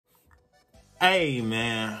Hey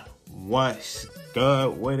man, what's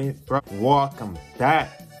good with it, bro? Welcome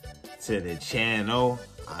back to the channel.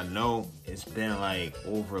 I know it's been like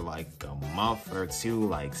over like a month or two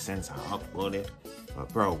like since I uploaded,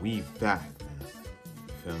 but bro, we back, man.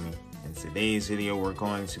 You feel me? In today's video, we're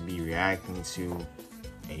going to be reacting to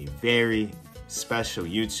a very special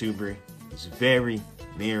YouTuber. He's very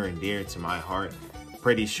near and dear to my heart.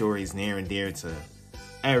 Pretty sure he's near and dear to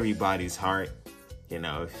everybody's heart. You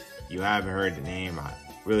know, if you haven't heard the name, I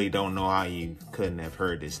really don't know how you couldn't have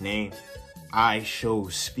heard this name.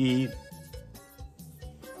 ISHOWSPEED.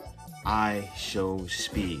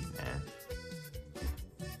 ISHOWSPEED, man.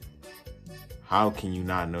 How can you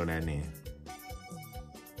not know that name?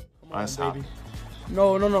 That's how.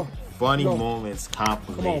 No. Funny moments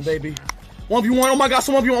compilation. Come on, baby. 1v1. Oh my god,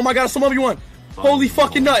 some 1v1. Oh my god, some 1v1. Holy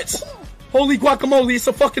fucking nuts. Holy guacamole. It's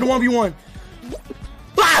a fucking 1v1.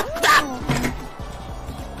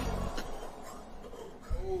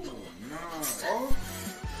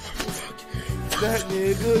 That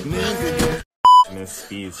nigga. This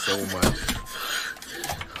speed so much.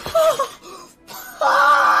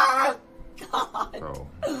 God. Bro.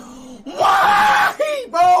 Why,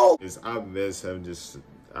 bro? I miss him just.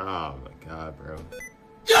 Oh my god, bro.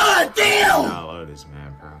 God damn! I love this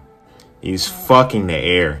man, bro. He's fucking the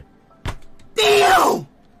air. Damn!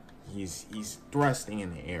 He's thrusting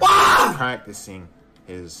in the air. Ah! Practicing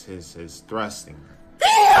his thrusting.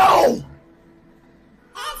 Damn!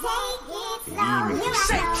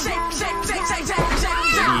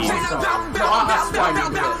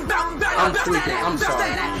 I'm tweaking. I'm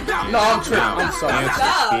sorry. No, I'm tripping. I'm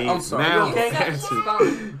sorry. I'm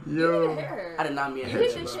sorry. Yo. I did not mean to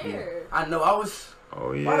hit your chair. I know. I was.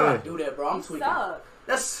 Oh yeah. Why did I do that, bro? I'm tweaking. Stop.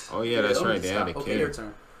 That's. Oh yeah, that's right. They had a Okay, kid. your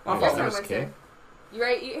turn. My Your fault. turn, That's Winter. kid. You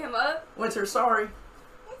ready to eat him up? Winter, sorry.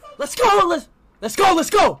 Let's go. Let's go. Let's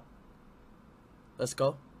go. Let's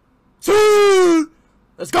go.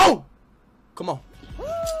 Let's go. Come on.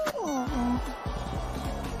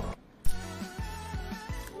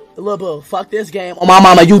 The little boo, fuck this game. Oh my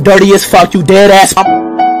mama, you dirty as fuck, you dead ass.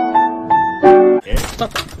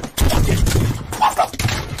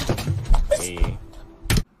 Hey.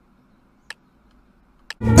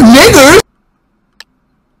 Nigger.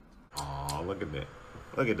 Oh, look at that.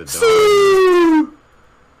 Look at the dog.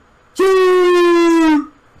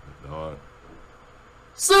 Dog.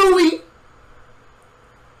 Suey.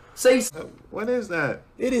 Say. What is that?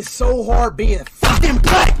 It is so hard being fucking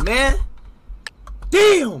black, man.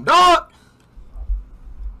 Damn, dog.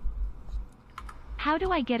 How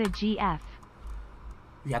do I get a GF?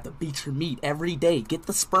 You have to beat your meat every day. Get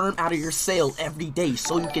the sperm out of your cell every day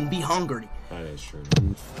so you can be hungry. That is true.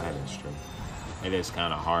 That is true. It is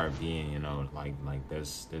kind of hard being, you know, like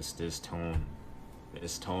this tone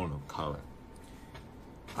of color.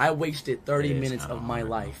 I wasted 30 minutes of my hard.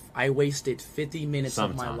 life. I wasted 50 minutes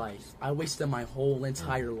of my Sometimes. life. I wasted my whole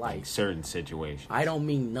entire Like life. certain situations. I don't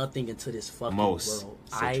mean nothing into this fucking Most world.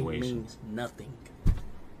 I mean situations. nothing.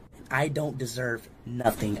 I don't deserve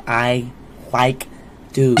nothing. I like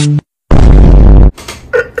dude.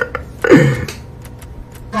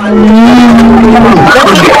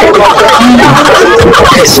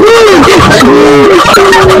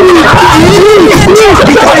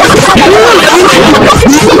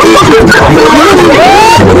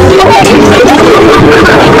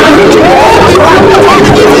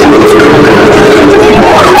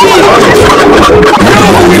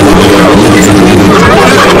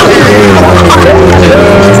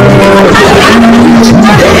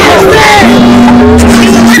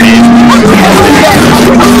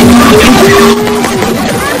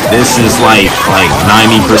 This is like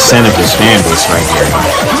 90% of his fan base right here.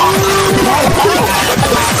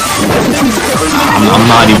 I'm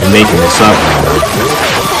not even making this up.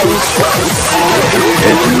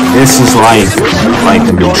 This is like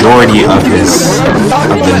the majority of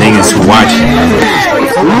the niggas who watch it.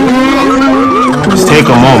 Just take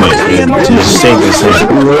a moment to just take this in.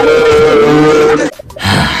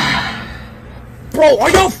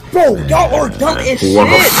 Bro, y'all are dumb as shit. What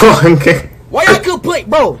the fuck? Why y'all could play,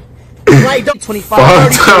 bro? Like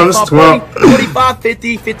 25, 30, times 25, 40, 45,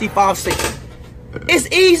 50, 55, 60. It's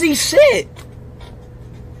easy shit.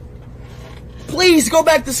 Please go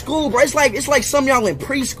back to school, bro. It's like some y'all in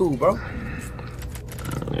preschool, bro.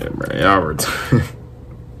 Yeah, bro, y'all were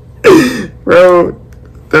bro,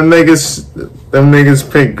 them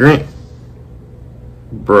niggas pick green.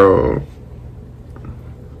 Bro.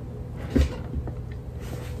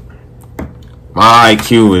 My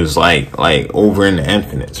IQ is like over in the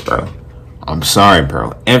infinites, bro. I'm sorry,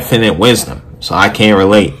 bro. Infinite wisdom. So I can't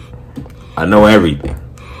relate. I know everything.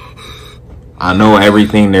 I know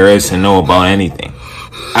everything there is to know about anything.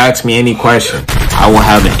 Ask me any question. I will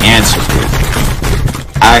have an answer for it.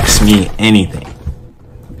 Ask me anything.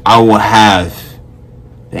 I will have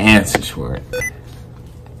the answers for it.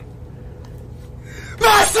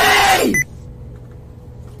 Mercy!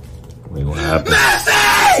 Wait, what happened?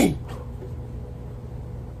 Mercy!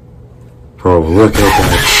 Bro, look at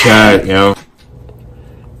that chat, yo.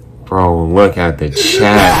 Bro, look at the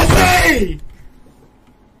chat, Mercy!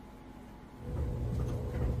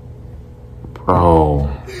 bro.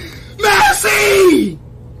 Mercy!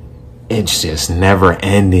 It's just never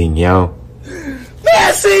ending, yo.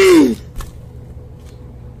 Mercy!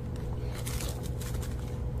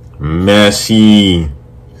 Messy.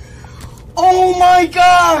 Oh my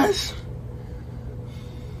gosh!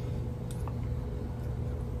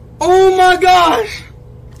 Oh my gosh!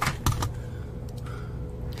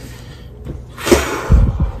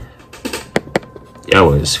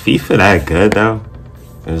 Yo, is FIFA that good though?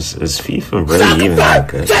 Is FIFA really even that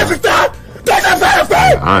good?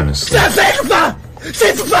 Like, honestly.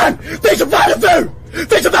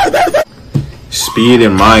 Speed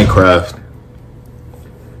in Minecraft.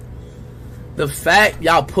 The fact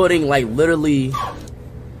y'all putting like literally,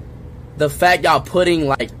 the fact y'all putting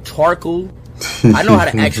like charcoal. I know how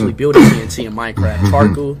to actually build a TNT in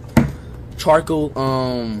Minecraft.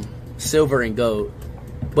 Charcoal, silver and gold.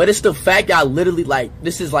 But it's the fact y'all literally like,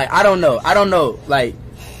 this is like, I don't know, like,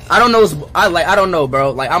 I don't know,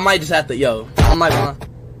 bro. Like, I might just have to, yo, I'm not gonna,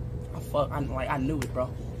 oh, fuck, I knew it, bro.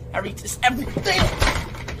 Everything.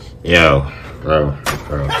 Yo, bro.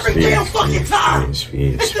 Every damn fucking time. It's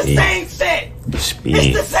the same shit. Speed.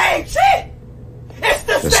 It's the same shit. It's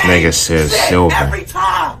the This same nigga says shit silver. every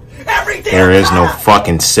time. Every damn There is no time.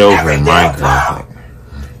 fucking silver Every in damn Minecraft. time.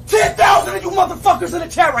 10,000 of you motherfuckers in the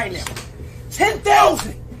chat right now.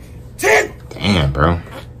 10,000. Damn, bro.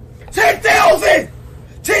 10,000.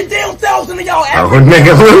 10 damn thousand of y'all Bro, every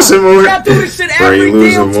nigga losing more. Y'all do this shit Bro, every you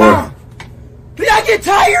losing damn more. time. Do y'all get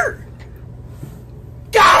tired?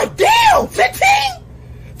 God damn!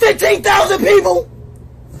 15,000 people?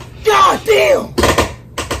 God damn!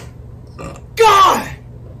 God!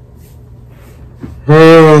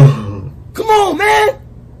 Come on, man!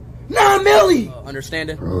 9 milli!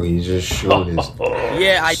 Understanding? Bro, he just showed his.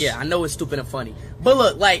 Yeah, I know it's stupid and funny. But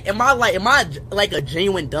look, like, am I like a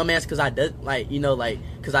genuine dumbass because I did, like, you know, like,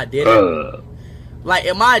 because I did it? Like,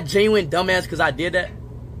 am I a genuine dumbass because I did that?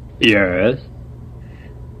 Yes.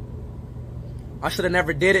 I should have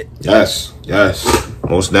never did it. Yes,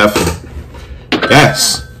 most definitely.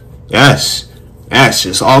 Yes,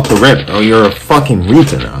 it's off the rip, bro. You're a fucking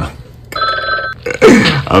retard.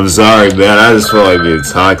 I'm sorry, man. I just feel like being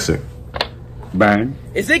toxic. Burn.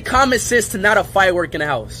 Is it common sense to not a firework in the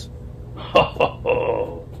house?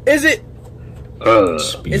 Is it?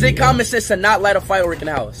 Is it common sense to not light a firework in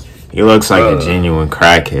the house? He looks like a genuine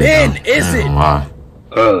crackhead. Ben, though. is it?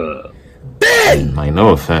 Ben! Like, no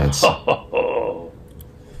offense.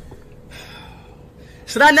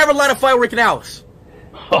 Should I never light a firework in the house?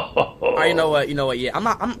 Alright, you know what, yeah. I'm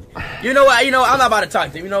not about to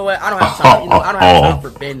talk to him. You know what? I don't have time. I don't have time for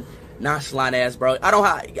Ben nonchalant ass, bro. Why the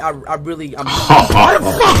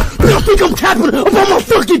fuck do you think I'm tapping about my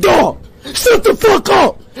fucking dog? Shut the fuck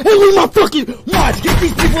up and leave my fucking mods. Get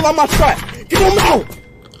these people on my side. Get them out.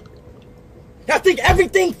 Y'all think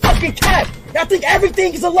everything fucking cap. Y'all think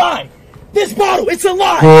everything is a lie. This bottle, it's a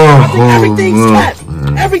lie. I think everything's cap.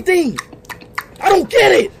 Everything. I don't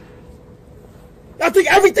get it. I think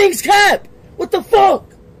everything's cap. What the fuck?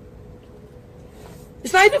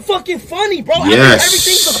 It's not even fucking funny, bro. Yes.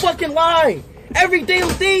 Everything's a fucking lie. Every damn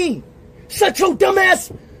thing. Shut your dumb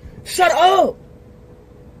ass. Shut up.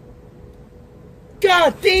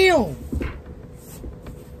 God damn.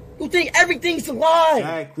 You think everything's a lie.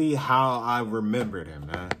 Exactly how I remembered him,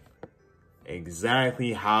 man.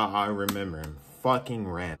 Exactly how I remember him. Fucking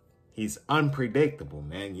random. He's unpredictable,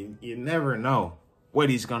 man. You never know what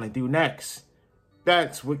he's gonna do next.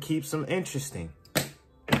 That's what keeps him interesting.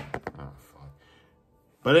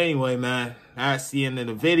 But anyway, man, that's the end of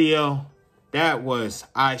the video. That was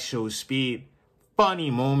ISHOWSPEED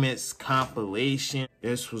Funny Moments Compilation.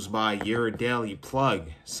 This was by Your Daily Plug.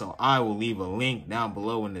 So I will leave a link down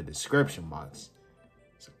below in the description box.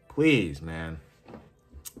 So please, man.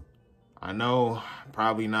 I know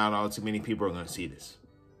probably not all too many people are going to see this.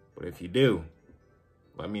 But if you do,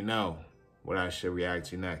 let me know what I should react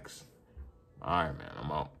to next. All right, man,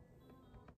 I'm out.